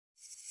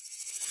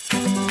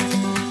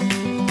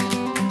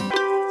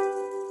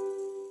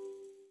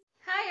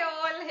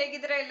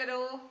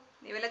ಎಲ್ಲರೂ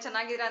ನೀವೆಲ್ಲ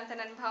ಚೆನ್ನಾಗಿದ್ದೀರಾ ಅಂತ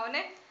ನನ್ನ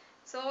ಭಾವನೆ.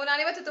 ಸೊ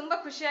ನಾನಿವತ್ತು ತುಂಬಾ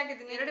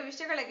ಖುಷಿಯಾಗಿದ್ದೀನಿ. ಎರಡು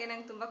ವಿಷಯಗಳಿಗೆ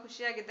ನಂಗೆ ತುಂಬಾ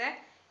ಖುಷಿಯಾಗಿದೆ.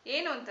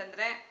 ಏನು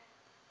ಅಂತಂದ್ರೆ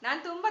ನಾನು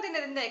ತುಂಬಾ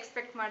ದಿನದಿಂದ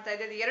ಎಕ್ಸ್ಪೆಕ್ಟ್ ಮಾಡ್ತಾ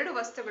ಇದ್ದೆ ಎರಡು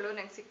ವಸ್ತುಗಳು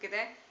ನಂಗೆ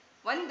ಸಿಕ್ಕಿದೆ.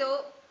 ಒಂದು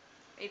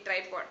ಈ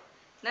ಟ್ರೈಪಾಡ್,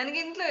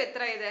 ನನಗಿಂತಲೂ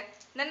ಎತ್ತರ ಇದೆ.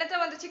 ನನ್ನ ಹತ್ರ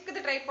ಒಂದು ಚಿಕ್ಕದ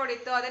ಟ್ರೈಪಾಡ್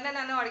ಇತ್ತು, ಅದನ್ನ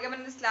ನಾನು ಅಡುಗೆ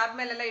ಮನೆ ಸ್ಲ್ಯಾಬ್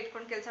ಮೇಲೆಲ್ಲ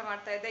ಇಟ್ಕೊಂಡು ಕೆಲಸ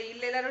ಮಾಡ್ತಾ ಇದ್ದೆ.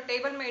 ಇಲ್ಲೆಲ್ಲರೂ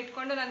ಟೇಬಲ್ ಮೇಲೆ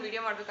ಇಟ್ಕೊಂಡು ನಾನು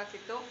ವಿಡಿಯೋ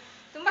ಮಾಡಬೇಕಾಗ್ತಿತ್ತು,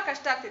 ತುಂಬಾ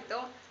ಕಷ್ಟ ಆಗ್ತಿತ್ತು.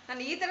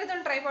 ನಾನು ಈ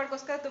ಥರದೊಂದು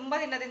ಟ್ರೈಪಾಡ್ಗೋಸ್ಕರ ತುಂಬಾ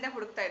ದಿನದಿಂದ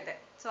ಹುಡುಕ್ತಾ ಇದ್ದೆ.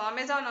 ಸೊ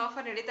ಅಮೆಝಾನ್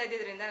ಆಫರ್ ನಡೀತಾ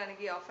ಇದ್ದಿದ್ದರಿಂದ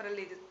ನನಗೆ ಈ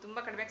ಆಫರಲ್ಲಿ ಇದು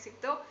ತುಂಬಾ ಕಡಿಮೆಗೆ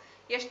ಸಿಕ್ತು.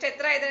 ಎಷ್ಟು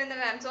ಎತ್ತರ ಇದೆ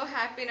ಅಂದರೆ ಐ ಆಮ್ ಸೋ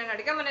ಹ್ಯಾಪಿ. ನಾನು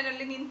ಅಡುಗೆ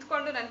ಮನೆಯಲ್ಲಿ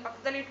ನಿಂತ್ಕೊಂಡು ನನ್ನ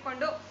ಪಕ್ಕದಲ್ಲಿ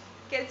ಇಟ್ಕೊಂಡು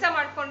ಕೆಲಸ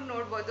ಮಾಡ್ಕೊಂಡು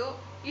ನೋಡ್ಬೋದು.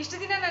 ಇಷ್ಟು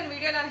ದಿನ ನನ್ನ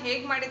ವಿಡಿಯೋ ನಾನು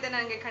ಹೇಗೆ ಮಾಡಿದ್ದೆ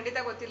ನನಗೆ ಖಂಡಿತ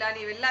ಗೊತ್ತಿಲ್ಲ.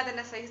 ನೀವೆಲ್ಲ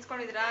ಅದನ್ನು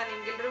ಸಹಿಸ್ಕೊಂಡಿದ್ದೀರಾ,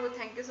 ನಿಮ್ಗೆಲ್ರಿಗೂ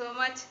ಥ್ಯಾಂಕ್ ಯು ಸೋ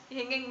ಮಚ್.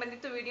 ಹೆಂಗೆ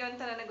ಬಂದಿತ್ತು ವಿಡಿಯೋ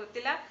ಅಂತ ನನಗೆ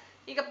ಗೊತ್ತಿಲ್ಲ.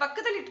 ಈಗ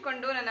ಪಕ್ಕದಲ್ಲಿ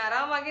ಇಟ್ಕೊಂಡು ನಾನು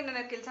ಆರಾಮಾಗಿ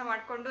ನನ್ನ ಕೆಲಸ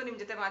ಮಾಡಿಕೊಂಡು ನಿಮ್ಮ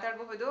ಜೊತೆ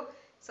ಮಾತಾಡಬಹುದು.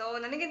 ಸೊ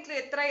ನನಗಿಂತಲೂ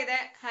ಎತ್ತರ ಇದೆ.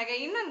 ಹಾಗೆ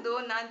ಇನ್ನೊಂದು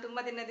ನಾನು ತುಂಬ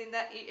ದಿನದಿಂದ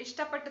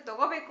ಇಷ್ಟಪಟ್ಟು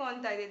ತಗೋಬೇಕು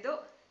ಅಂತ ಇದ್ದಿದ್ದು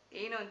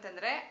ಏನು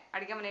ಅಂತಂದರೆ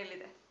ಅಡುಗೆ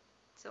ಮನೆಯಲ್ಲಿದೆ.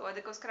 ಸೊ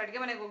ಅದಕ್ಕೋಸ್ಕರ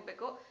ಅಡುಗೆ ಮನೆಗೆ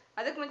ಹೋಗಬೇಕು.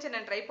 ಅದಕ್ಕೆ ಮುಂಚೆ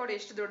ನಾನು ಟ್ರೈಪಾಡ್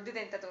ಎಷ್ಟು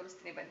ದೊಡ್ಡದಿದೆ ಅಂತ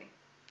ತೋರಿಸ್ತೀನಿ ಬನ್ನಿ.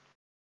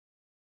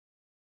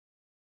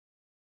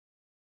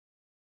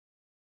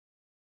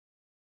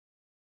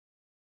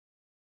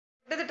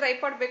 ದೊಡ್ಡದು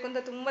ಟ್ರೈಪಾಡ್ ಬೇಕು ಅಂತ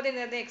ತುಂಬ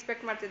ದಿನದಿಂದ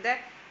ಎಕ್ಸ್ಪೆಕ್ಟ್ ಮಾಡ್ತಿದ್ದೆ.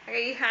 ಹಾಗೆ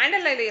ಈ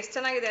ಹ್ಯಾಂಡಲ್ ಇಲ್ಲಿ ಎಷ್ಟು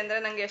ಚೆನ್ನಾಗಿದೆ ಅಂದರೆ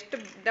ನನಗೆ ಎಷ್ಟು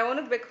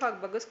ಡೌನಿಗೆ ಬೇಕು ಹಾಗೆ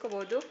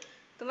ಬಗ್ಗಿಸ್ಕೋಬೋದು.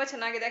 ತುಂಬ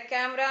ಚೆನ್ನಾಗಿದೆ.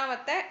 ಕ್ಯಾಮ್ರಾ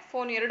ಮತ್ತು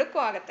ಫೋನ್ ಎರಡಕ್ಕೂ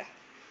ಆಗುತ್ತೆ.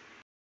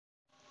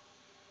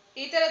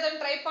 ಈ ಥರದೊಂದು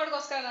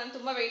ಟ್ರೈಪಾಡ್ಗೋಸ್ಕರ ನಾನು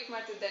ತುಂಬ ವೆಯ್ಟ್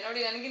ಮಾಡ್ತಿದ್ದೆ. ನೋಡಿ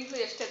ನನಗಿಂತಲೂ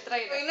ಎಷ್ಟು ಎತ್ತರ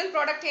ಇದೆ. ಇನ್ನೊಂದು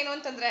ಪ್ರಾಡಕ್ಟ್ ಏನು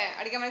ಅಂತಂದರೆ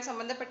ಅಡುಗೆ ಮನೆಗೆ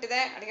ಸಂಬಂಧಪಟ್ಟಿದೆ.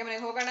 ಅಡುಗೆ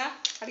ಮನೆಗೆ ಹೋಗೋಣ,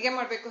 ಅಡುಗೆ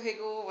ಮಾಡಬೇಕು.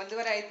 ಹೇಗೂ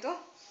 1:30 ಆಯಿತು.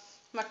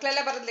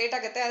 ಮಕ್ಕಳೆಲ್ಲ ಬರೋದು ಲೇಟ್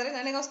ಆಗುತ್ತೆ. ಆದರೆ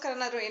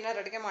ನನಗೋಸ್ಕರನಾದರೂ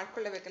ಏನಾದ್ರು ಅಡುಗೆ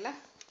ಮಾಡ್ಕೊಳ್ಳೇಬೇಕಲ್ಲ.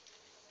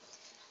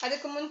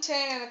 ಅದಕ್ಕೂ ಮುಂಚೆ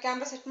ನಾನು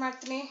ಕ್ಯಾಮ್ರಾ ಸೆಟ್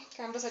ಮಾಡ್ತೀನಿ.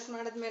 ಕ್ಯಾಮ್ರಾ ಸೆಟ್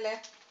ಮಾಡಿದ್ಮೇಲೆ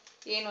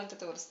ಏನು ಅಂತ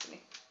ತೋರಿಸ್ತೀನಿ.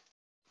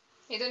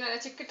 ಇದು ನನ್ನ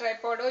ಚಿಕ್ಕ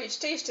ಟ್ರೈಪಾಡು.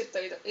 ಇಷ್ಟಿತ್ತು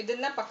ಇದು.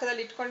 ಇದನ್ನ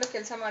ಪಕ್ಕದಲ್ಲಿ ಇಟ್ಕೊಂಡು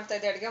ಕೆಲಸ ಮಾಡ್ತಾ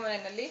ಇದ್ದೆ ಅಡುಗೆ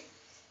ಮನೆಯಲ್ಲಿ.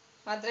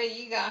 ಆದರೆ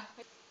ಈಗ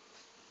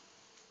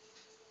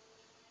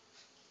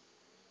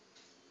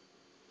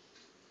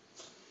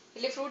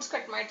ಇಲ್ಲಿ ಫ್ರೂಟ್ಸ್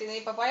ಕಟ್ ಮಾಡಿದ್ದೀನಿ,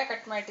 ಪಪಾಯ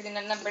ಕಟ್ ಮಾಡಿದ್ದೀನಿ.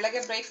 ನನ್ನ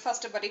ಬೆಳಗ್ಗೆ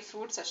ಬ್ರೇಕ್ಫಾಸ್ಟ್ ಬರೀ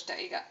ಫ್ರೂಟ್ಸ್ ಅಷ್ಟೇ.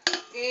 ಈಗ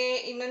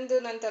ಇನ್ನೊಂದು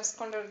ನಾನು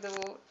ತರಿಸ್ಕೊಂಡಿರೋದು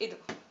ಇದು.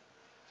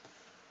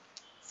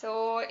 ಸೊ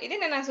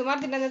ಇದನ್ನ ನಾನು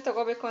ಸುಮಾರು ದಿನದಿಂದ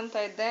ತಗೋಬೇಕು ಅಂತ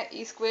ಇದ್ದೆ.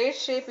 ಈ ಸ್ಕ್ವೇರ್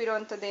ಶೇಪ್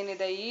ಇರೋವಂಥದ್ದು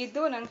ಏನಿದೆ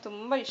ಇದು ನಂಗೆ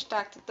ತುಂಬ ಇಷ್ಟ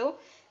ಆಗ್ತಿತ್ತು.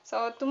 ಸೊ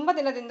ತುಂಬ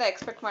ದಿನದಿಂದ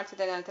ಎಕ್ಸ್ಪೆಕ್ಟ್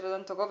ಮಾಡ್ತಿದ್ದೆ ನಾನು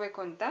ಥರದೊಂದು ತೊಗೋಬೇಕು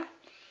ಅಂತ.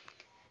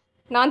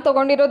 ನಾನು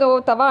ತೊಗೊಂಡಿರೋದು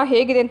ತವಾ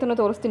ಹೇಗಿದೆ ಅಂತಲೂ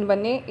ತೋರಿಸ್ತೀನಿ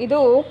ಬನ್ನಿ. ಇದು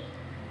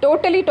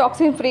ಟೋಟಲಿ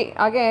ಟಾಕ್ಸಿನ್ ಫ್ರೀ.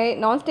 ಹಾಗೆ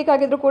ನಾನ್ ಸ್ಟಿಕ್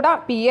ಆಗಿದ್ರು ಕೂಡ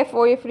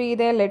PFOA ಫ್ರೀ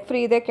ಇದೆ, ಲೆಡ್ ಫ್ರೀ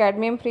ಇದೆ,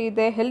 ಕ್ಯಾಡ್ಮಿಯಮ್ ಫ್ರೀ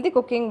ಇದೆ, ಹೆಲ್ದಿ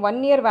ಕುಕ್ಕಿಂಗ್, 1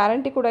 ಇಯರ್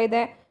ವ್ಯಾರಂಟಿ ಕೂಡ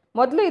ಇದೆ.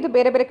 ಮೊದಲು ಇದು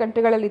ಬೇರೆ ಬೇರೆ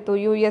ಕಂಟ್ರಿಗಳಲ್ಲಿತ್ತು.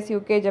 US,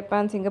 UK,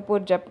 ಜಪಾನ್,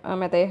 ಸಿಂಗಪೂರ್,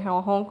 ಮತ್ತು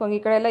ಹಾಂಗ್ಕಾಂಗ್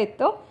ಈ ಕಡೆ ಎಲ್ಲ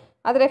ಇತ್ತು.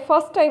 ಆದರೆ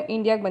ಫಸ್ಟ್ ಟೈಮ್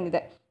ಇಂಡಿಯಾಗೆ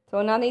ಬಂದಿದೆ.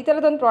 ಸೊ ನಾನು ಈ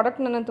ಥರದೊಂದು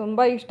ಪ್ರಾಡಕ್ಟ್ ನಾನು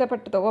ತುಂಬ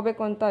ಇಷ್ಟಪಟ್ಟು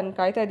ತೊಗೋಬೇಕು ಅಂತ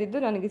ಕಾಯ್ತಾ ಇದ್ದಿದ್ದು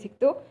ನನಗೆ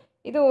ಸಿಕ್ತು.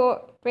 ಇದು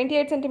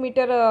 28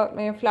 ಸೆಂಟಿಮೀಟರ್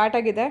ಫ್ಲ್ಯಾಟ್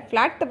ಆಗಿದೆ.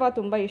 ಫ್ಲ್ಯಾಟ್ ತವಾ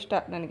ತುಂಬ ಇಷ್ಟ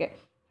ನನಗೆ.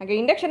 ಹಾಗೆ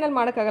ಇಂಡಕ್ಷನಲ್ಲಿ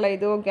ಮಾಡೋಕ್ಕಾಗಲ್ಲ.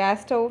 ಇದು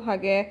ಗ್ಯಾಸ್ ಸ್ಟವ್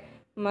ಹಾಗೆ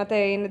ಮತ್ತು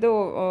ಏನದು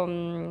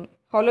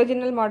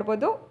ಹಾಲೋಜಿನಲ್ಲಿ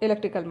ಮಾಡ್ಬೋದು,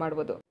 ಎಲೆಕ್ಟ್ರಿಕಲ್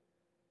ಮಾಡ್ಬೋದು,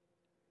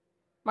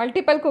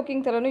 ಮಲ್ಟಿಪಲ್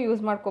ಕುಕ್ಕಿಂಗ್ ಥರನೂ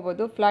ಯೂಸ್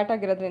ಮಾಡ್ಕೋಬೋದು ಫ್ಲ್ಯಾಟ್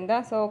ಆಗಿರೋದ್ರಿಂದ.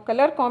 ಸೊ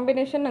ಕಲರ್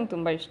ಕಾಂಬಿನೇಷನ್ ನಂಗೆ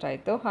ತುಂಬ ಇಷ್ಟ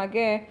ಆಯಿತು.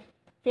 ಹಾಗೆ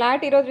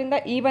ಫ್ಲ್ಯಾಟ್ ಇರೋದ್ರಿಂದ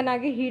ಈವನ್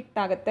ಆಗಿ ಹೀಟ್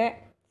ಆಗುತ್ತೆ.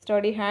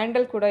 ಸ್ಟಡಿ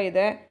ಹ್ಯಾಂಡಲ್ ಕೂಡ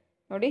ಇದೆ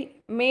ನೋಡಿ.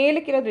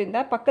 ಮೇಲಕ್ಕಿರೋದ್ರಿಂದ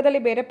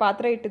ಪಕ್ಕದಲ್ಲಿ ಬೇರೆ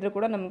ಪಾತ್ರೆ ಇಟ್ಟಿದ್ರು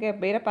ಕೂಡ ನಮಗೆ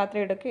ಬೇರೆ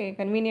ಪಾತ್ರೆ ಇಡೋಕ್ಕೆ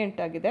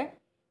ಕನ್ವೀನಿಯೆಂಟ್ ಆಗಿದೆ.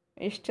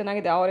 ಎಷ್ಟು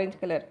ಚೆನ್ನಾಗಿದೆ. ಆರೆಂಜ್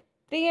ಕಲರ್,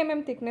 3 mm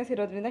ಥಿಕ್ನೆಸ್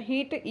ಇರೋದ್ರಿಂದ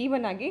ಹೀಟ್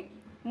ಈವನ್ ಆಗಿ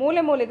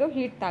ಮೂಲೆಗೂ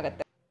ಹೀಟ್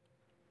ಆಗುತ್ತೆ.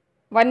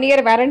 1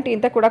 ಇಯರ್ ವ್ಯಾರಂಟಿ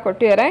ಅಂತ ಕೂಡ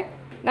ಕೊಟ್ಟಿದ್ದಾರೆ.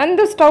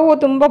 ನಂದು ಸ್ಟವ್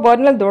ತುಂಬ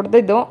ಬರ್ನಲ್ಲಿ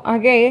ದೊಡ್ಡದಿದ್ದು.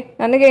 ಹಾಗೆ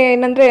ನನಗೆ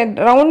ಏನಂದರೆ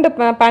ರೌಂಡ್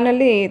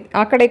ಪ್ಯಾನಲ್ಲಿ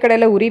ಆ ಕಡೆ ಈ ಕಡೆ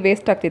ಎಲ್ಲ ಉರಿ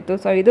ವೇಸ್ಟ್ ಆಗ್ತಿತ್ತು.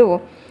 ಸೊ ಇದು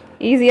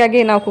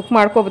ಈಸಿಯಾಗಿ ನಾವು ಕುಕ್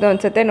ಮಾಡ್ಕೋಬೋದು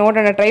ಅನಿಸುತ್ತೆ.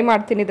 ನೋಡೋಣ, ಟ್ರೈ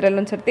ಮಾಡ್ತೀನಿ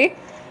ಇದರಲ್ಲಿ ಒಂದು ಸರ್ತಿ.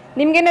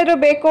 ನಿಮ್ಗೇನಾದ್ರು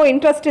ಬೇಕು,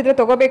 ಇಂಟ್ರೆಸ್ಟ್ ಇದ್ದರೆ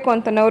ತೊಗೋಬೇಕು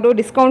ಅಂತನವರು,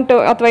 ಡಿಸ್ಕೌಂಟ್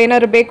ಅಥವಾ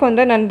ಏನಾದ್ರು ಬೇಕು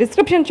ಅಂದರೆ ನಾನು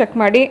ಡಿಸ್ಕ್ರಿಪ್ಷನ್ ಚೆಕ್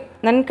ಮಾಡಿ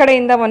ನನ್ನ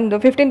ಕಡೆಯಿಂದ ಒಂದು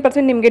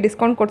 15% ನಿಮಗೆ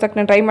ಡಿಸ್ಕೌಂಟ್ ಕೊಡ್ಸೋಕ್ಕೆ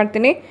ನಾನು ಟ್ರೈ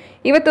ಮಾಡ್ತೀನಿ.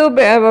 ಇವತ್ತು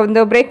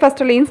ಒಂದು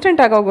ಬ್ರೇಕ್ಫಾಸ್ಟಲ್ಲಿ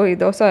ಇನ್ಸ್ಟೆಂಟ್ ಆಗೋಗೋ ಈ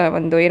ದೋಸೆ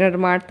ಒಂದು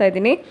ಏನಾದ್ರು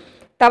ಮಾಡ್ತಾಯಿದ್ದೀನಿ.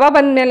 ತವಾ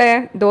ಬಂದಮೇಲೆ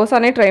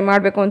ದೋಸೆನೇ ಟ್ರೈ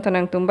ಮಾಡಬೇಕು ಅಂತ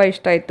ನಂಗೆ ತುಂಬ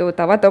ಇಷ್ಟ ಆಯಿತು.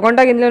 ತವಾ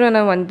ತೊಗೊಂಡಾಗಿಂದಲೂ ನಾನು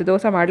ಒಂದು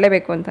ದೋಸೆ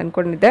ಮಾಡಲೇಬೇಕು ಅಂತ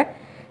ಅಂದ್ಕೊಂಡಿದ್ದೆ.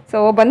 ಸೊ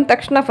ಬಂದ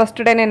ತಕ್ಷಣ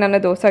ಫಸ್ಟ್ ಡೇನೇ ನಾನು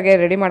ದೋಸೆಗೆ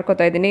ರೆಡಿ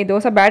ಮಾಡ್ಕೋತಾ ಇದ್ದೀನಿ.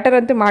 ದೋಸೆ ಬ್ಯಾಟರ್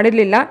ಅಂತೂ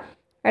ಮಾಡಿರಲಿಲ್ಲ.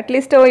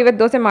 ಅಟ್ಲೀಸ್ಟ್ ಇವತ್ತು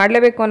ದೋಸೆ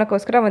ಮಾಡಲೇಬೇಕು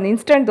ಅನ್ನೋಕ್ಕೋಸ್ಕರ ಒಂದು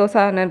ಇನ್ಸ್ಟೆಂಟ್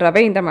ದೋಸೆ ನಾನು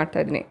ರವೆಯಿಂದ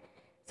ಮಾಡ್ತಾಯಿದ್ದೀನಿ.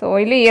 ಸೊ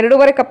ಇಲ್ಲಿ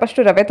 2.5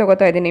 ಕಪ್ಪಷ್ಟು ರವೆ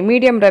ತೊಗೋತಾ ಇದ್ದೀನಿ,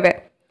 ಮೀಡಿಯಮ್ ರವೆ.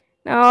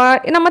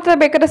 ನಮ್ಮ ಹತ್ರ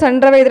ಬೇಕಾದ್ರೆ ಸಣ್ಣ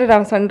ರವೆ ಇದ್ದರೆ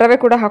ಸಣ್ಣ ರವೆ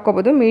ಕೂಡ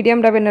ಹಾಕೋಬೋದು,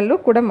 ಮೀಡಿಯಮ್ ರವೆನಲ್ಲೂ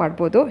ಕೂಡ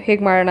ಮಾಡ್ಬೋದು.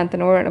 ಹೇಗೆ ಮಾಡೋಣ ಅಂತ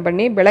ನೋಡೋಣ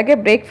ಬನ್ನಿ. ಬೆಳಗ್ಗೆ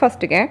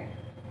ಬ್ರೇಕ್ಫಾಸ್ಟ್ಗೆ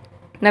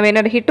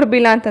ನಾವೇನಾದ್ರು ಹಿಟ್ಟು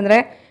ರುಬ್ಬಿಲ್ಲ ಅಂತಂದರೆ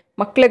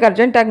ಮಕ್ಳಿಗೆ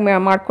ಅರ್ಜೆಂಟಾಗಿ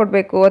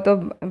ಮಾಡಿಕೊಡ್ಬೇಕು, ಅಥವಾ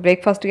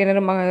ಬ್ರೇಕ್ಫಾಸ್ಟ್ಗೆ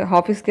ಏನಾದ್ರು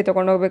ಆಫೀಸ್ಗೆ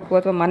ತೊಗೊಂಡೋಗ್ಬೇಕು,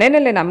 ಅಥವಾ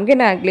ಮನೆಯಲ್ಲೇ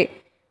ನಮಗೇನೇ ಆಗಲಿ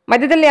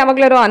ಮಧ್ಯದಲ್ಲಿ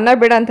ಯಾವಾಗಲಾರು ಅನ್ನ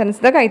ಬೇಡ ಅಂತ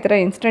ಅನಿಸಿದಾಗ ಈ ಥರ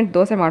ಇನ್ಸ್ಟೆಂಟ್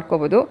ದೋಸೆ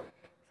ಮಾಡ್ಕೋಬೋದು.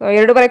 ಸೊ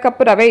 2.5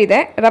 ಕಪ್ ರವೆ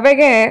ಇದೆ.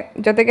 ರವೆಗೆ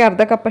ಜೊತೆಗೆ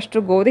ಅರ್ಧ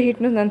ಕಪ್ಪಷ್ಟು ಗೋಧಿ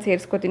ಹಿಟ್ಟನ್ನು ನಾನು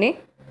ಸೇರಿಸ್ಕೊತೀನಿ.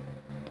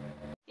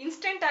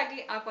 ಇನ್ಸ್ಟೆಂಟ್ ಆಗಿ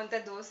ಹಾಕುವಂಥ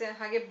ದೋಸೆ.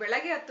 ಹಾಗೆ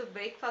ಬೆಳಗ್ಗೆ ಹೊತ್ತು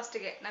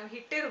ಬ್ರೇಕ್ಫಾಸ್ಟ್ಗೆ ನಾವು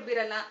ಹಿಟ್ಟೇ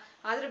ರುಬ್ಬಿರಲ್ಲ,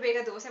 ಆದರೂ ಬೇಗ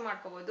ದೋಸೆ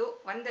ಮಾಡ್ಕೋಬೋದು.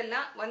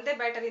 ಒಂದೇ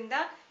ಬ್ಯಾಟರಿಂದ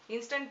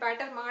ಇನ್ಸ್ಟೆಂಟ್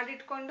ಬ್ಯಾಟರ್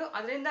ಮಾಡಿಟ್ಕೊಂಡು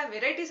ಅದರಿಂದ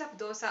ವೆರೈಟೀಸ್ ಆಫ್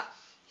ದೋಸೆ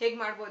ಹೇಗೆ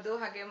ಮಾಡ್ಬೋದು.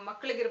 ಹಾಗೆ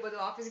ಮಕ್ಕಳಿಗಿರ್ಬೋದು,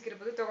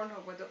 ಆಫೀಸ್ಗಿರ್ಬೋದು ತೊಗೊಂಡು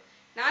ಹೋಗ್ಬೋದು.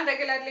 ನಾನು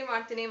ರೆಗ್ಯುಲರ್ಲಿ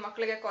ಮಾಡ್ತೀನಿ,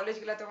 ಮಕ್ಕಳಿಗೆ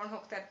ಕಾಲೇಜ್ಗೆಲ್ಲ ತೊಗೊಂಡು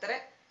ಹೋಗ್ತಾ ಇರ್ತಾರೆ.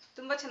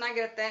 ತುಂಬ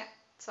ಚೆನ್ನಾಗಿರುತ್ತೆ,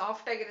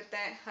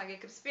 ಸಾಫ್ಟಾಗಿರುತ್ತೆ. ಹಾಗೆ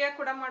ಕ್ರಿಸ್ಪಿಯಾಗಿ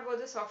ಕೂಡ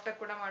ಮಾಡ್ಬೋದು, ಸಾಫ್ಟಾಗಿ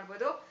ಕೂಡ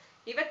ಮಾಡ್ಬೋದು.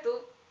 ಇವತ್ತು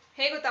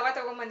ಹೇಗೂ ತವಾ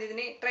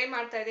ತೊಗೊಂಬಂದಿದ್ದೀನಿ, ಟ್ರೈ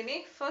ಮಾಡ್ತಾ ಇದ್ದೀನಿ.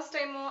 ಫಸ್ಟ್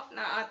ಟೈಮು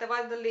ಆ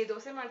ತವಾದಲ್ಲಿ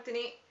ದೋಸೆ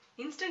ಮಾಡ್ತೀನಿ.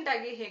 ಇನ್ಸ್ಟೆಂಟ್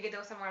ಆಗಿ ಹೇಗೆ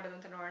ದೋಸೆ ಮಾಡೋದು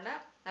ಅಂತ ನೋಡೋಣ.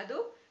 ಅದು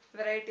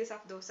ವೆರೈಟೀಸ್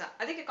ಆಫ್ ದೋಸೆ.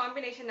 ಅದಕ್ಕೆ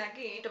ಕಾಂಬಿನೇಷನ್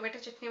ಆಗಿ ಟೊಮೆಟೊ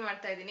ಚಟ್ನಿ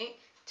ಮಾಡ್ತಾ ಇದ್ದೀನಿ.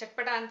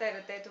 ಚಟ್ಪಟ ಅಂತ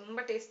ಇರುತ್ತೆ,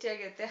 ತುಂಬಾ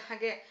ಟೇಸ್ಟಿಯಾಗಿರುತ್ತೆ.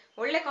 ಹಾಗೆ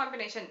ಒಳ್ಳೆ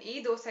ಕಾಂಬಿನೇಷನ್ ಈ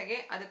ದೋಸೆಗೆ.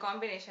 ಅದು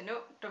ಕಾಂಬಿನೇಷನ್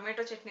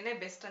ಟೊಮೆಟೊ ಚಟ್ನಿನೇ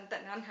ಬೆಸ್ಟ್ ಅಂತ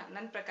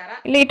ನನ್ನ ಪ್ರಕಾರ.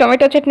 ಇಲ್ಲಿ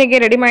ಟೊಮೆಟೊ ಚಟ್ನಿಗೆ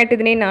ರೆಡಿ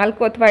ಮಾಡಿಟ್ಟಿದ್ದೀನಿ.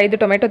 4 ಅಥವಾ 5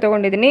 ಟೊಮೆಟೊ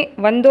ತೊಗೊಂಡಿದ್ದೀನಿ.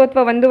 1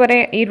 ಅಥವಾ 1.5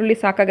 ಈರುಳ್ಳಿ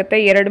ಸಾಕಾಗುತ್ತೆ.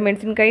 2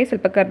 ಮೆಣಸಿನಕಾಯಿ,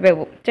 ಸ್ವಲ್ಪ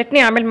ಕರಿಬೇವು.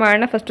 ಚಟ್ನಿ ಆಮೇಲೆ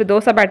ಮಾಡೋಣ. First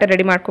dosa batter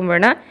ready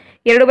ಮಾಡ್ಕೊಂಬೋಣ.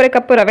 2.5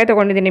 cup ರವೆ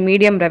ತೊಗೊಂಡಿದ್ದೀನಿ,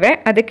 ಮೀಡಿಯಂ ರವೆ.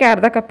 ಅದಕ್ಕೆ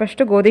ಅರ್ಧ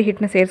ಕಪ್ಪಷ್ಟು ಗೋಧಿ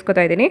ಹಿಟ್ಟನ್ನ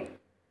ಸೇರಿಸ್ಕೊತಾ ಇದ್ದೀನಿ.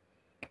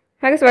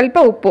 ಹಾಗೆ ಸ್ವಲ್ಪ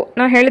ಉಪ್ಪು.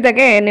 ನಾನು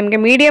ಹೇಳಿದಾಗೆ ನಿಮಗೆ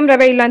ಮೀಡಿಯಂ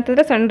ರವೆ ಇಲ್ಲ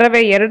ಅಂತಂದರೆ ಸಣ್ಣ ರವೆ,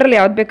 ಎರಡರಲ್ಲಿ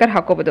ಯಾವ್ದು ಬೇಕಾದ್ರೂ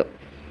ಹಾಕೋಬೋದು.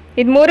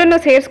 ಇದು ಮೂರನ್ನು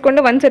ಸೇರಿಸ್ಕೊಂಡು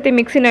ಒಂದು ಸತಿ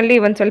ಮಿಕ್ಸಿನಲ್ಲಿ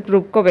ಒಂದು ಸ್ವಲ್ಪ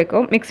ರುಬ್ಕೋಬೇಕು,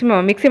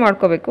 ಮಿಕ್ಸಿ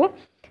ಮಾಡ್ಕೋಬೇಕು.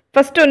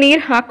 ಫಸ್ಟು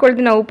ನೀರು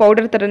ಹಾಕ್ಕೊಳ್ದು ನಾವು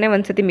ಪೌಡರ್ ಥರನೇ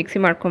ಒಂದು ಸತಿ ಮಿಕ್ಸಿ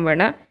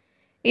ಮಾಡ್ಕೊಂಬೇಡ.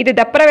 ಇದು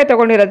ದಪ್ಪ ರವೆ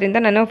ತೊಗೊಂಡಿರೋದ್ರಿಂದ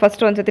ನಾನು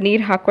ಫಸ್ಟ್ ಒಂದು ಸತಿ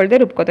ನೀರು ಹಾಕ್ಕೊಳ್ದೆ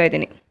ರುಬ್ಕೋತಾ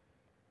ಇದ್ದೀನಿ.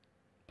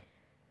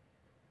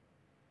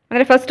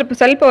 ಅಂದರೆ ಫಸ್ಟ್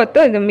ಸ್ವಲ್ಪ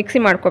ಹೊತ್ತು ಇದು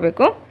ಮಿಕ್ಸಿ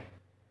ಮಾಡ್ಕೋಬೇಕು.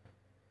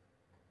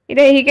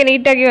 ಇದೇ ಹೀಗೆ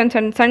ನೀಟಾಗಿ ಒಂದು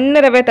ಸಣ್ಣ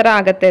ರವೆ ಥರ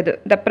ಆಗುತ್ತೆ. ಇದು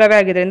ದಪ್ಪ ರವೆ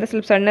ಆಗಿದ್ದರಿಂದ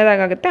ಸ್ವಲ್ಪ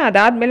ಸಣ್ಣದಾಗುತ್ತೆ.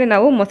 ಅದಾದಮೇಲೆ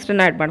ನಾವು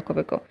ಮೊಸರನ್ನ ಆ್ಯಡ್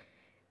ಮಾಡ್ಕೋಬೇಕು.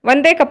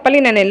 ಒಂದೇ ಕಪ್ಪಲ್ಲಿ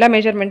ನಾನು ಎಲ್ಲ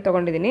ಮೆಜರ್ಮೆಂಟ್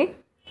ತೊಗೊಂಡಿದ್ದೀನಿ.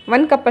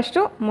 1 ಕಪ್ಪಷ್ಟು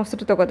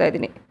ಮೊಸರು ತೊಗೋತಾ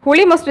ಇದ್ದೀನಿ.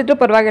 ಹುಳಿ ಮೊಸರು ಇದ್ರೂ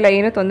ಪರವಾಗಿಲ್ಲ,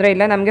 ಏನೂ ತೊಂದರೆ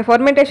ಇಲ್ಲ. ನಮಗೆ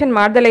ಫಾರ್ಮೆಂಟೇಷನ್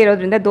ಮಾಡ್ದಲೇ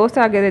ಇರೋದ್ರಿಂದ, ದೋಸೆ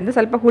ಆಗೋದ್ರಿಂದ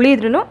ಸ್ವಲ್ಪ ಹುಳಿ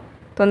ಇದ್ರೂ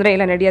ತೊಂದರೆ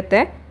ಇಲ್ಲ,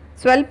 ನಡೆಯುತ್ತೆ.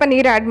 ಸ್ವಲ್ಪ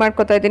ನೀರು ಆ್ಯಡ್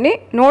ಮಾಡ್ಕೋತಾ ಇದ್ದೀನಿ.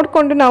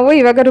 ನೋಡಿಕೊಂಡು ನಾವು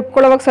ಇವಾಗ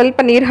ರುಬ್ಕೊಳ್ಳೋವಾಗ ಸ್ವಲ್ಪ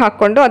ನೀರು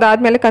ಹಾಕ್ಕೊಂಡು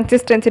ಅದಾದಮೇಲೆ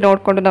ಕನ್ಸಿಸ್ಟೆನ್ಸಿ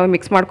ನೋಡಿಕೊಂಡು ನಾವು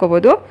ಮಿಕ್ಸ್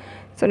ಮಾಡ್ಕೋಬೋದು.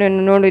 ಸೊ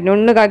ನಾನು ನೋಡಿ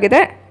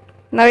ನುಣ್ಣಗಾಗಿದೆ.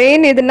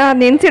 ನಾವೇನು ಇದನ್ನು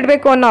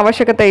ನೆನೆಸಿಡಬೇಕು ಅನ್ನೋ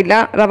ಅವಶ್ಯಕತೆ ಇಲ್ಲ.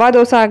 ರವಾ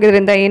ದೋಸೆ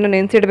ಆಗಿದ್ದರಿಂದ ಏನು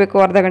ನೆನೆಸಿಡಬೇಕು,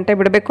 ಅರ್ಧ ಗಂಟೆ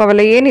ಬಿಡಬೇಕು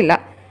ಅವೆಲ್ಲ ಏನಿಲ್ಲ.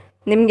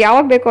 ನಿಮ್ಗೆ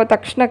ಯಾವಾಗ ಬೇಕೋ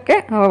ತಕ್ಷಣಕ್ಕೆ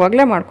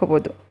ಆವಾಗಲೇ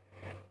ಮಾಡ್ಕೋಬೋದು.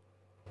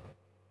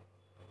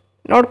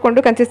 ನೋಡಿಕೊಂಡು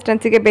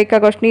ಕನ್ಸಿಸ್ಟೆನ್ಸಿಗೆ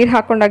ಬೇಕಾಗೋಷ್ಟು ನೀರು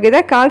ಹಾಕ್ಕೊಂಡಾಗಿದೆ.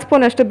 1/4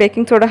 ಸ್ಪೂನಷ್ಟು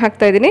ಬೇಕಿಂಗ್ ಸೋಡಾ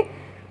ಹಾಕ್ತಾಯಿದ್ದೀನಿ.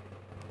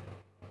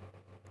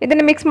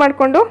 ಇದನ್ನು ಮಿಕ್ಸ್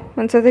ಮಾಡಿಕೊಂಡು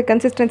ಒಂದು ಸತಿ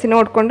ಕನ್ಸಿಸ್ಟೆನ್ಸಿ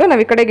ನೋಡಿಕೊಂಡು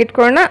ನಾವು ಈ ಕಡೆಗೆ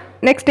ಇಟ್ಕೊಳ್ಳೋಣ.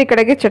 ನೆಕ್ಸ್ಟ್ ಈ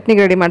ಕಡೆಗೆ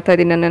ಚಟ್ನಿಗೆ ರೆಡಿ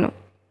ಮಾಡ್ತಾಯಿದ್ದೀನಿ. ನಾನು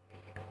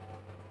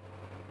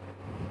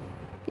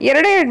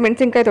 2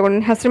 ಮೆಣಸಿನ್ಕಾಯಿ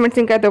ತೊಗೊಂಡಿದ್ದೀನಿ, ಹಸಿರು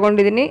ಮೆಣಸಿನ್ಕಾಯಿ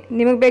ತೊಗೊಂಡಿದ್ದೀನಿ.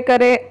 ನಿಮಗೆ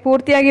ಬೇಕಾದ್ರೆ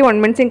ಪೂರ್ತಿಯಾಗಿ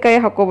ಒಣಮೆಣಸಿನ್ಕಾಯಿ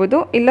ಹಾಕ್ಕೋಬೋದು,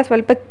 ಇಲ್ಲ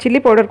ಸ್ವಲ್ಪ ಚಿಲ್ಲಿ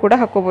ಪೌಡರ್ ಕೂಡ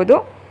ಹಾಕ್ಕೋಬೋದು.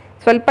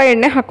 ಸ್ವಲ್ಪ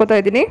ಎಣ್ಣೆ ಹಾಕ್ಕೋತಾ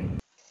ಇದ್ದೀನಿ.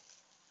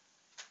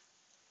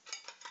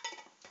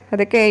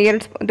 ಅದಕ್ಕೆ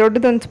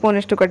ದೊಡ್ಡದೊಂದು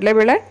ಸ್ಪೂನಷ್ಟು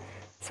ಕಡಲೆಬೇಳೆ,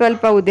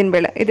 ಸ್ವಲ್ಪ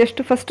ಉದ್ದಿನಬೇಳೆ.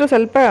 ಇದೆಷ್ಟು ಫಸ್ಟು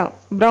ಸ್ವಲ್ಪ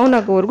ಬ್ರೌನ್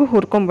ಆಗೋವರೆಗೂ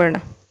ಹುರ್ಕೊಂಬೇಡ.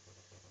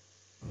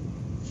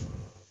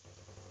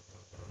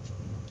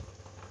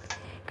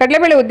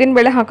 ಕಡಲೆಬೇಳೆ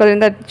ಉದ್ದಿನಬೇಳೆ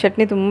ಹಾಕೋದ್ರಿಂದ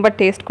ಚಟ್ನಿ ತುಂಬ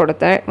ಟೇಸ್ಟ್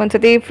ಕೊಡುತ್ತೆ. ಒಂದು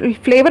ಸತಿ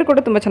ಫ್ಲೇವರ್ ಕೂಡ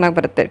ತುಂಬ ಚೆನ್ನಾಗಿ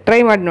ಬರುತ್ತೆ. ಟ್ರೈ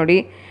ಮಾಡಿ ನೋಡಿ.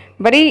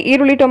 ಬರೀ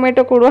ಈರುಳ್ಳಿ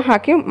ಟೊಮೆಟೊ ಕೂಡ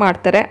ಹಾಕಿ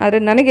ಮಾಡ್ತಾರೆ, ಆದರೆ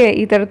ನನಗೆ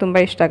ಈ ಥರ ತುಂಬ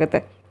ಇಷ್ಟ ಆಗುತ್ತೆ.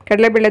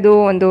 ಕಡಲೆಬೇಳೆದು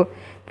ಒಂದು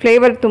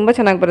ಫ್ಲೇವರ್ ತುಂಬ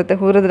ಚೆನ್ನಾಗಿ ಬರುತ್ತೆ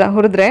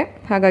ಹುರಿದ್ರೆ.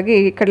 ಹಾಗಾಗಿ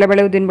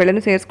ಕಡಲೆಬೇಳೆ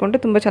ಉದ್ದಿನಬೇಳೆನೂ ಸೇರಿಸ್ಕೊಂಡು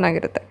ತುಂಬ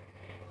ಚೆನ್ನಾಗಿರುತ್ತೆ.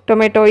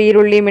 ಟೊಮೆಟೊ,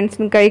 ಈರುಳ್ಳಿ,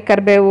 ಮೆಣಸಿನ್ಕಾಯಿ,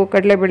 ಕರಿಬೇವು,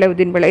 ಕಡಲೆಬೇಳೆ,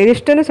 ಉದ್ದಿನಬೇಳೆ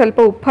ಇದಿಷ್ಟನ್ನು ಸ್ವಲ್ಪ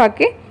ಉಪ್ಪು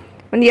ಹಾಕಿ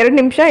ಒಂದು 2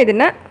 ನಿಮಿಷ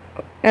ಇದನ್ನು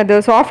ಅದು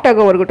ಸಾಫ್ಟ್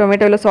ಆಗೋವರೆಗೂ,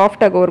 ಟೊಮೆಟೊ ಎಲ್ಲ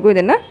ಸಾಫ್ಟ್ ಆಗೋವರೆಗೂ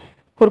ಇದನ್ನು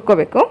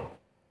ಹುರ್ಕೋಬೇಕು.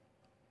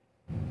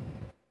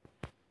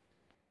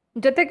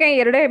 ಜೊತೆಗೆ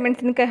 2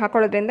 ಮೆಣಸಿನ್ಕಾಯಿ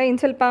ಹಾಕೊಳ್ಳೋದ್ರಿಂದ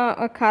ಇನ್ನು ಸ್ವಲ್ಪ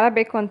ಖಾರ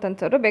ಬೇಕು ಅಂತ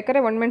ಅನ್ಸೋರು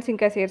ಬೇಕಾದ್ರೆ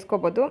ಒಣಮೆಣಸಿನ್ಕಾಯಿ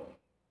ಸೇರಿಸ್ಕೋಬೋದು.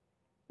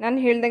 ನಾನು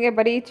ಹೇಳ್ದಂಗೆ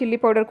ಬರೀ ಚಿಲ್ಲಿ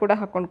ಪೌಡರ್ ಕೂಡ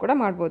ಹಾಕ್ಕೊಂಡು ಕೂಡ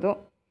ಮಾಡ್ಬೋದು.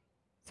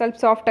 ಸ್ವಲ್ಪ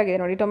ಸಾಫ್ಟಾಗಿದೆ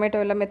ನೋಡಿ, ಟೊಮೆಟೊ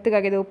ಎಲ್ಲ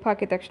ಮೆತ್ತಗಾಗಿದೆ. ಉಪ್ಪು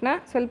ಹಾಕಿದ ತಕ್ಷಣ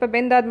ಸ್ವಲ್ಪ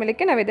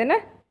ಬೆಂದಾದ್ಮೇಲೆ ನಾವು ಇದನ್ನು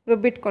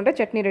ರುಬ್ಬಿಟ್ಕೊಂಡ್ರೆ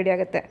ಚಟ್ನಿ ರೆಡಿ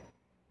ಆಗುತ್ತೆ.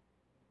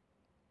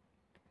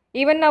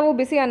 ಈವನ್ ನಾವು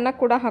ಬಿಸಿ ಅನ್ನ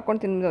ಕೂಡ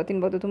ಹಾಕ್ಕೊಂಡು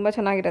ತಿನ್ಬೋದು, ತುಂಬ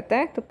ಚೆನ್ನಾಗಿರುತ್ತೆ.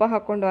 ತುಪ್ಪ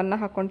ಹಾಕ್ಕೊಂಡು ಅನ್ನ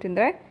ಹಾಕ್ಕೊಂಡು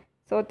ತಿಂದರೆ.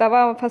 ಸೊ ತವಾ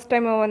ಫಸ್ಟ್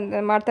ಟೈಮ್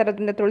ಒಂದು ಮಾಡ್ತಾ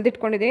ಇರೋದ್ರಿಂದ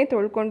ತೊಳೆದಿಟ್ಕೊಂಡಿದ್ದೀನಿ.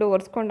 ತೊಳ್ಕೊಂಡು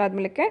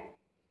ಒರೆಸ್ಕೊಂಡಾದ್ಮೇಲೆ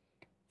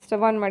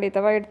ಸ್ಟವ್ ಆನ್ ಮಾಡಿ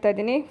ತವಾ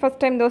ಇಡ್ತಾಯಿದ್ದೀನಿ. ಫಸ್ಟ್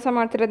ಟೈಮ್ ದೋಸೆ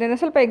ಮಾಡ್ತಿರೋದ್ರಿಂದ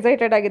ಸ್ವಲ್ಪ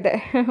ಎಕ್ಸೈಟೆಡ್ ಆಗಿದೆ.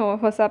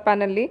 ಹೊಸ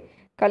ಪ್ಯಾನಲ್ಲಿ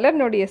ಕಲರ್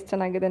ನೋಡಿ ಎಷ್ಟು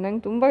ಚೆನ್ನಾಗಿದೆ,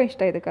 ನಂಗೆ ತುಂಬ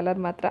ಇಷ್ಟ ಇದೆ ಕಲರ್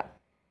ಮಾತ್ರ.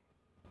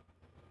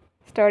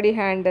 Study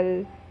handle.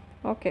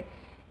 ಓಕೆ,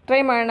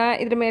 ಟ್ರೈ ಮಾಡೋಣ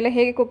ಇದ್ರ ಮೇಲೆ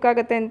ಹೇಗೆ ಕುಕ್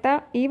ಆಗುತ್ತೆ ಅಂತ.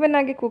 ಈವನ್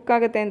ಆಗಿ ಕುಕ್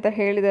ಆಗುತ್ತೆ ಅಂತ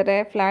ಹೇಳಿದರೆ,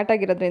 ಫ್ಲ್ಯಾಟ್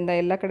ಆಗಿರೋದ್ರಿಂದ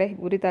ಎಲ್ಲ ಕಡೆ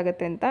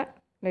ಉರಿತಾಗುತ್ತೆ ಅಂತ.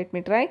 Let me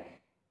try.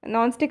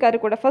 Non stick ಆದರೂ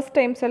ಕೂಡ ಫಸ್ಟ್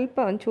ಟೈಮ್ ಸ್ವಲ್ಪ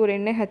ಒಂಚೂರು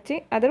ಎಣ್ಣೆ ಹಚ್ಚಿ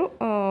ಆದರೂ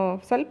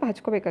ಸ್ವಲ್ಪ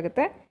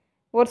ಹಚ್ಕೋಬೇಕಾಗುತ್ತೆ.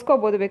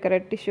 ಒರೆಸ್ಕೋಬೋದು ಬೇಕಾದ್ರೆ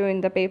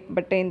ಟಿಶ್ಯೂಯಿಂದ,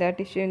 ಬಟ್ಟೆಯಿಂದ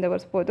ಟಿಶ್ಯೂಯಿಂದ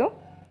ಒರೆಸ್ಬೋದು.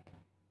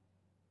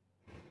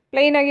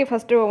 ಪ್ಲೈನಾಗಿ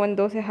ಫಸ್ಟು ಒಂದು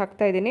ದೋಸೆ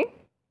ಹಾಕ್ತಾಯಿದ್ದೀನಿ.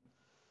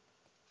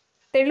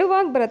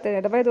 ತೆಳುವಾಗಿ ಬರುತ್ತೆ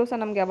ರವೆ ದೋಸೆ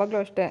ನಮಗೆ ಯಾವಾಗಲೂ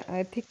ಅಷ್ಟೇ.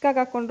 ಥಿಕ್ಕಾಗಿ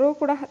ಹಾಕ್ಕೊಂಡ್ರೂ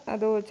ಕೂಡ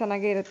ಅದು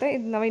ಚೆನ್ನಾಗೇ ಇರುತ್ತೆ.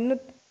 ಇದು ನಾವು ಇನ್ನೂ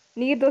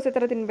ನೀರು ದೋಸೆ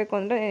ಥರ ತಿನ್ನಬೇಕು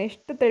ಅಂದರೆ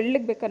ಎಷ್ಟು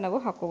ತೆಳ್ಳಗೆ ಬೇಕಾದ್ರೆ ನಾವು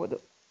ಹಾಕ್ಕೋಬೋದು.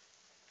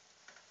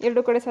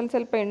 2 ಕಡೆ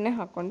ಸ್ವಲ್ಪ ಎಣ್ಣೆ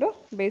ಹಾಕ್ಕೊಂಡು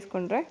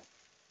ಬೇಯಿಸ್ಕೊಂಡ್ರೆ,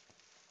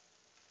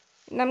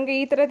 ನಮಗೆ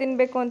ಈ ಥರ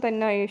ತಿನ್ನಬೇಕು ಅಂತ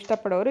ಇನ್ನೂ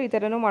ಇಷ್ಟಪಡೋರು ಈ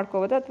ಥರನೂ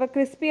ಮಾಡ್ಕೋಬೋದು. ಅಥವಾ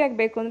ಕ್ರಿಸ್ಪಿಯಾಗಿ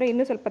ಬೇಕು ಅಂದರೆ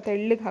ಇನ್ನೂ ಸ್ವಲ್ಪ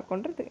ತೆಳ್ಳಗೆ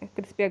ಹಾಕ್ಕೊಂಡ್ರೆ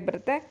ಕ್ರಿಸ್ಪಿಯಾಗಿ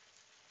ಬರುತ್ತೆ.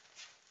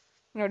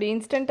 ನೋಡಿ,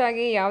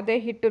 ಇನ್ಸ್ಟೆಂಟಾಗಿ ಯಾವುದೇ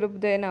ಹಿಟ್ಟು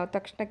ರುಬ್ಬದೆ ನಾವು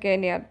ತಕ್ಷಣಕ್ಕೆ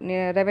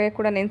ರವೆ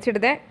ಕೂಡ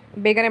ನೆನೆಸಿಡದೆ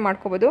ಬೇಗನೆ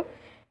ಮಾಡ್ಕೋಬೋದು.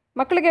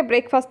 ಮಕ್ಕಳಿಗೆ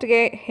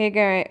ಬ್ರೇಕ್ಫಾಸ್ಟ್ಗೆ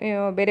ಹೇಗೆ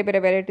ಬೇರೆ ಬೇರೆ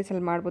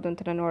ವೆರೈಟೀಸಲ್ಲಿ ಮಾಡ್ಬೋದು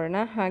ಅಂತ ನಾನು ನೋಡೋಣ.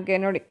 ಹಾಗೆ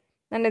ನೋಡಿ,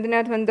 ನಾನು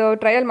ಇದನ್ನು ಒಂದು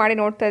ಟ್ರಯಲ್ ಮಾಡಿ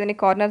ನೋಡ್ತಾ ಇದ್ದೀನಿ,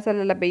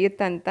 ಕಾರ್ನರ್ಸಲ್ಲೆಲ್ಲ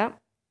ಬೇಯುತ್ತಾ ಅಂತ.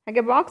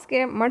 ಹಾಗೆ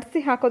ಬಾಕ್ಸ್ಗೆ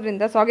ಮಡಿಸಿ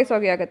ಹಾಕೋದ್ರಿಂದ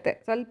ಸಾಗಿ ಆಗುತ್ತೆ.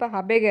 ಸ್ವಲ್ಪ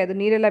ಹಬೆಗೆ ಅದು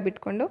ನೀರೆಲ್ಲ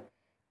ಬಿಟ್ಕೊಂಡು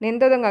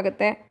ನೆಂದೋದಂಗೆ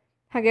ಆಗುತ್ತೆ.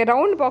 ಹಾಗೆ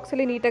ರೌಂಡ್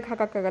ಬಾಕ್ಸಲ್ಲಿ ನೀಟಾಗಿ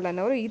ಹಾಕೋಕ್ಕಾಗಲ್ಲ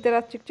ಅನ್ನೋರು ಈ ಥರ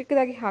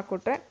ಚಿಕ್ಕದಾಗಿ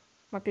ಹಾಕ್ಕೊಟ್ರೆ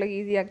ಮಕ್ಳಿಗೆ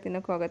ಈಸಿಯಾಗಿ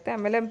ತಿನ್ನೋಕ್ಕೂ ಆಗುತ್ತೆ.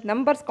 ಆಮೇಲೆ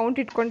ನಂಬರ್ಸ್ ಕೌಂಟ್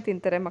ಇಟ್ಕೊಂಡು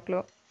ತಿಂತಾರೆ ಮಕ್ಕಳು,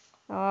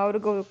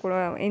 ಅವ್ರಿಗೂ ಕೂಡ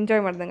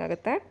ಎಂಜಾಯ್ ಮಾಡ್ದಂಗೆ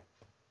ಆಗುತ್ತೆ.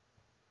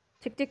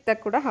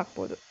 ಚಿಕ್ಕದಾಗಿ ಕೂಡ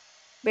ಹಾಕ್ಬೋದು.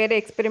 ಬೇರೆ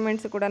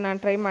ಎಕ್ಸ್ಪೆರಿಮೆಂಟ್ಸ್ ಕೂಡ ನಾನು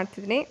ಟ್ರೈ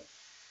ಮಾಡ್ತಿದ್ದೀನಿ.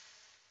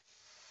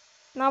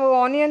 ನಾವು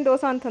ಆನಿಯನ್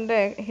ದೋಸೆ ಅಂತಂದರೆ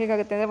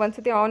ಹೇಗಾಗುತ್ತೆ ಅಂದರೆ, ಒಂದು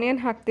ಸತಿ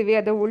ಆನಿಯನ್ ಹಾಕ್ತೀವಿ,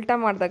 ಅದು ಉಲ್ಟಾ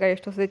ಮಾಡಿದಾಗ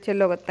ಎಷ್ಟೋ ಸತಿ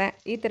ಚೆಲ್ಲೋಗುತ್ತೆ.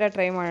 ಈ ಥರ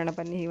ಟ್ರೈ ಮಾಡೋಣ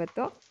ಬನ್ನಿ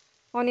ಇವತ್ತು.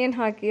 ಆನಿಯನ್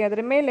ಹಾಕಿ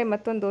ಅದರ ಮೇಲೆ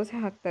ಮತ್ತೊಂದು ದೋಸೆ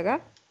ಹಾಕಿದಾಗ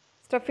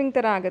ಸ್ಟಫಿಂಗ್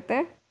ಥರ ಆಗುತ್ತೆ.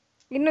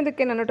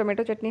 ಇನ್ನೊಂದಕ್ಕೆ ನಾನು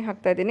ಟೊಮೆಟೊ ಚಟ್ನಿ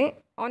ಹಾಕ್ತಾಯಿದ್ದೀನಿ.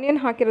 ಆನಿಯನ್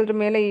ಹಾಕಿರೋದ್ರ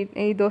ಮೇಲೆ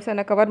ಈ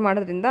ದೋಸೆನ ಕವರ್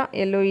ಮಾಡೋದ್ರಿಂದ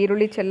ಎಲ್ಲೂ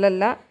ಈರುಳ್ಳಿ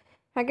ಚೆಲ್ಲಲ್ಲ.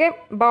 ಹಾಗೆ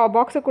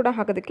ಬಾಕ್ಸು ಕೂಡ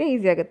ಹಾಕೋದಕ್ಕೆ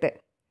ಈಸಿ ಆಗುತ್ತೆ.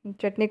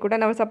 ಚಟ್ನಿ ಕೂಡ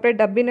ನಾವು ಸಪ್ರೇಟ್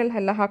ಡಬ್ಬಿನಲ್ಲಿ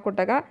ಎಲ್ಲ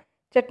ಹಾಕ್ಕೊಟ್ಟಾಗ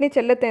ಚಟ್ನಿ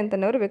ಚೆಲ್ಲುತ್ತೆ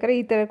ಅಂತನವರು ಬೇಕಾದ್ರೆ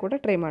ಈ ಥರ ಕೂಡ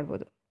ಟ್ರೈ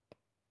ಮಾಡ್ಬೋದು.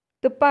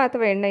 ತುಪ್ಪ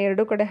ಅಥವಾ ಎಣ್ಣೆ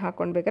ಎರಡೂ ಕಡೆ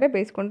ಹಾಕ್ಕೊಂಡು ಬೇಕಾದ್ರೆ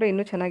ಬೇಯಿಸ್ಕೊಂಡ್ರೆ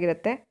ಇನ್ನೂ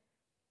ಚೆನ್ನಾಗಿರುತ್ತೆ.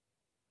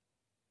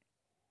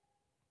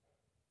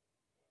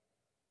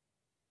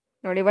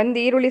 ನೋಡಿ, ಒಂದು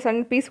ಈರುಳ್ಳಿ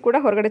ಸಣ್ಣ ಪೀಸ್ ಕೂಡ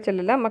ಹೊರಗಡೆ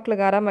ಚೆಲ್ಲಲ್ಲ.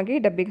 ಮಕ್ಳಿಗೆ ಆರಾಮಾಗಿ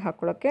ಡಬ್ಬಿಗೆ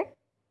ಹಾಕ್ಕೊಳ್ಳೋಕ್ಕೆ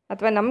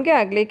ಅಥವಾ ನಮಗೆ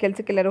ಆಗಲಿ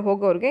ಕೆಲಸಕ್ಕೆಲ್ಲರೂ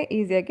ಹೋಗೋರಿಗೆ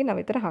ಈಸಿಯಾಗಿ ನಾವು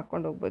ಈ ಥರ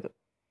ಹಾಕ್ಕೊಂಡು ಹೋಗ್ಬೋದು.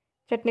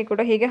 ಚಟ್ನಿ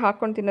ಕೂಡ ಹೀಗೆ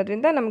ಹಾಕ್ಕೊಂಡು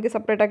ತಿನ್ನೋದ್ರಿಂದ ನಮಗೆ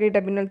ಸಪ್ರೇಟಾಗಿ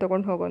ಡಬ್ಬಿನಲ್ಲಿ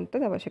ತೊಗೊಂಡು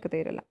ಹೋಗೋವಂಥದ್ದು ಅವಶ್ಯಕತೆ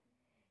ಇರಲ್ಲ.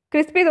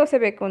 ಕ್ರಿಸ್ಪಿ ದೋಸೆ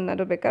ಬೇಕು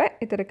ಅನ್ನೋರು ಬೇಕಾದ್ರೆ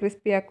ಈ ಥರ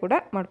ಕ್ರಿಸ್ಪಿಯಾಗಿ ಕೂಡ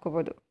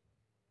ಮಾಡ್ಕೋಬೋದು.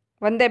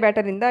 ಒಂದೇ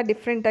ಬ್ಯಾಟರಿಂದ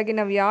ಡಿಫ್ರೆಂಟಾಗಿ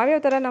ನಾವು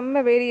ಯಾವ್ಯಾವ ಥರ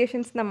ನಮ್ಮ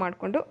ವೇರಿಯೇಷನ್ಸ್ನ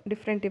ಮಾಡಿಕೊಂಡು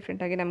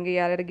ಡಿಫ್ರೆಂಟಾಗಿ ನಮಗೆ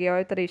ಯಾರ್ಯಾರಿಗೆ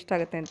ಯಾವ ಥರ ಇಷ್ಟ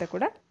ಆಗುತ್ತೆ ಅಂತ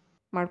ಕೂಡ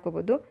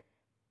ಮಾಡ್ಕೋಬೋದು.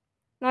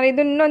 ನಾನು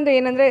ಇನ್ನೊಂದು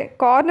ಏನಂದರೆ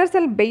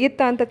ಕಾರ್ನರ್ಸಲ್ಲಿ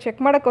ಬೇಯುತ್ತಾ ಅಂತ ಚೆಕ್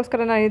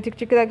ಮಾಡೋಕ್ಕೋಸ್ಕರ ನಾನು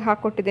ಚಿಕ್ಕದಾಗಿ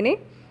ಹಾಕ್ಕೊಟ್ಟಿದ್ದೀನಿ.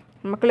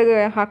 ಮಕ್ಕಳಿಗೆ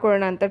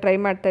ಹಾಕೊಳ್ಳೋಣ ಅಂತ ಟ್ರೈ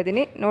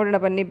ಮಾಡ್ತಾಯಿದ್ದೀನಿ. ನೋಡೋಣ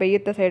ಬನ್ನಿ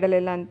ಬೇಯುತ್ತಾ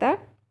ಸೈಡಲ್ಲೆಲ್ಲ ಅಂತ.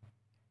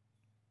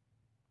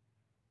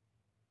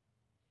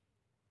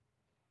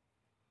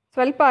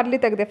 ಸ್ವಲ್ಪ ಅರ್ಲಿ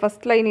ತೆಗೆದೆ,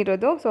 ಫಸ್ಟ್ ಲೈನ್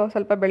ಇರೋದು. ಸೊ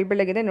ಸ್ವಲ್ಪ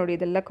ಬೆಳ್ಳಗಿದೆ ನೋಡಿ,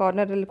 ಇದೆಲ್ಲ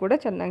ಕಾರ್ನರಲ್ಲಿ ಕೂಡ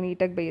ಚೆನ್ನಾಗಿ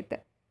ನೀಟಾಗಿ ಬೇಯುತ್ತೆ.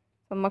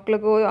 ಸೊ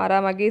ಮಕ್ಳಿಗೂ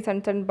ಆರಾಮಾಗಿ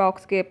ಸಣ್ಣ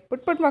ಬಾಕ್ಸ್ಗೆ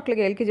ಪುಟ್ಟ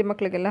ಮಕ್ಕಳಿಗೆ LKG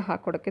ಮಕ್ಕಳಿಗೆಲ್ಲ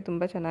ಹಾಕ್ಕೊಡೋಕ್ಕೆ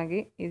ತುಂಬ ಚೆನ್ನಾಗಿ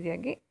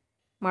ಈಸಿಯಾಗಿ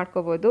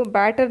ಮಾಡ್ಕೋಬೋದು.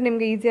 ಬ್ಯಾಟರ್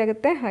ನಿಮಗೆ ಈಸಿ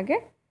ಆಗುತ್ತೆ, ಹಾಗೆ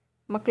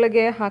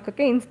ಮಕ್ಕಳಿಗೆ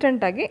ಹಾಕೋಕ್ಕೆ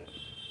ಇನ್ಸ್ಟಂಟಾಗಿ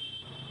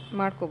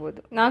ಮಾಡ್ಕೋಬೋದು.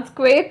 ನಾನು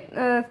ಸ್ಕ್ವೇರ್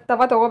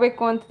ತವ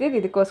ತೊಗೋಬೇಕು ಅಂತಿದ್ದು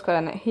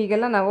ಇದಕ್ಕೋಸ್ಕರನೇ.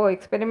 ಹೀಗೆಲ್ಲ ನಾವು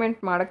ಎಕ್ಸ್ಪೆರಿಮೆಂಟ್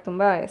ಮಾಡೋಕ್ಕೆ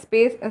ತುಂಬ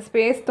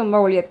ಸ್ಪೇಸ್ ತುಂಬ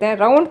ಉಳಿಯುತ್ತೆ.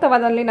 ರೌಂಡ್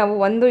ತವದಲ್ಲಿ ನಾವು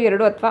 1,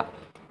 2 ಅಥವಾ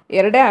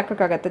 2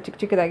 ಹಾಕೋಕ್ಕಾಗತ್ತೆ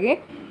ಚಿಕ್ಕದಾಗಿ.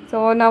 ಸೊ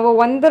ನಾವು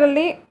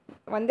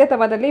ಒಂದೇ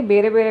ತವದಲ್ಲಿ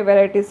ಬೇರೆ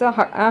ವೆರೈಟೀಸು,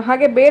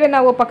 ಹಾಗೆ ಬೇರೆ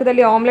ನಾವು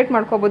ಪಕ್ಕದಲ್ಲಿ ಆಮ್ಲೆಟ್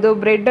ಮಾಡ್ಕೋಬೋದು,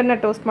 ಬ್ರೆಡ್ಡನ್ನು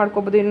ಟೋಸ್ಟ್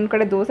ಮಾಡ್ಕೋಬೋದು, ಇನ್ನೊಂದು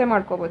ಕಡೆ ದೋಸೆ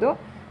ಮಾಡ್ಕೋಬೋದು.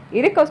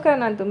 ಇದಕ್ಕೋಸ್ಕರ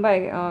ನಾನು ತುಂಬ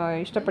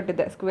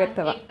ಇಷ್ಟಪಟ್ಟಿದ್ದೆ ಸ್ಕ್ವೇರ್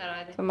ತವ.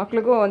 ಸೊ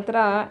ಮಕ್ಳಿಗೂ ಒಂಥರ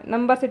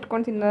ನಂಬರ್ಸ್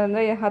ಇಟ್ಕೊಂಡು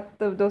ತಿನ್ನೋದಂದರೆ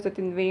 10 ದೋಸೆ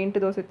ತಿಂದ್ವಿ, 8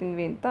 ದೋಸೆ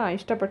ತಿಂದ್ವಿ ಅಂತ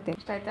ಇಷ್ಟಪಡ್ತೀನಿ.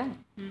 ಇಷ್ಟ ಆಯಿತಾ?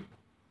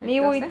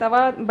 ನೀವು ಈ ತವ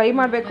ಬೈ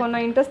ಮಾಡಬೇಕು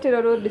ಅನ್ನೋ ಇಂಟ್ರೆಸ್ಟ್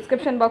ಇರೋರು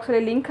ಡಿಸ್ಕ್ರಿಪ್ಷನ್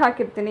ಬಾಕ್ಸಲ್ಲಿ ಲಿಂಕ್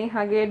ಹಾಕಿರ್ತೀನಿ.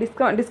 ಹಾಗೆ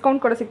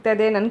ಡಿಸ್ಕೌಂಟ್ ಕೂಡ ಸಿಗ್ತಾ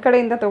ಇದೆ. ನನ್ನ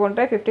ಕಡೆಯಿಂದ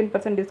ತೊಗೊಂಡ್ರೆ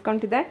 15%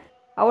 ಡಿಸ್ಕೌಂಟ್ ಇದೆ.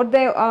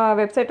 ಅವ್ರದ್ದೇ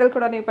ವೆಬ್ಸೈಟಲ್ಲಿ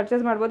ಕೂಡ ನೀವು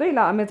ಪರ್ಚೇಸ್ ಮಾಡ್ಬೋದು,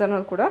 ಇಲ್ಲ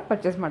ಅಮೆಝಾನಲ್ಲಿ ಕೂಡ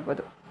ಪರ್ಚೇಸ್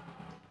ಮಾಡ್ಬೋದು.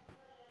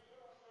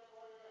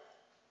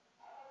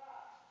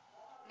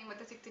 ನಿಮ್ಮ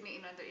ಮತ್ತೆ ಸಿಗ್ತೀನಿ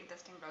ಇನ್ನೊಂದು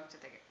ಇಂಟ್ರೆಸ್ಟಿಂಗ್ ಬ್ಲಾಗ್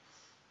ಜೊತೆಗೆ.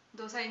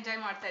 ದೋಸೆ ಎಂಜಾಯ್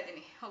ಮಾಡ್ತಾ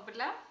ಇದ್ದೀನಿ,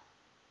 ಹೋಗ್ಬಿಡ್ಲಾ?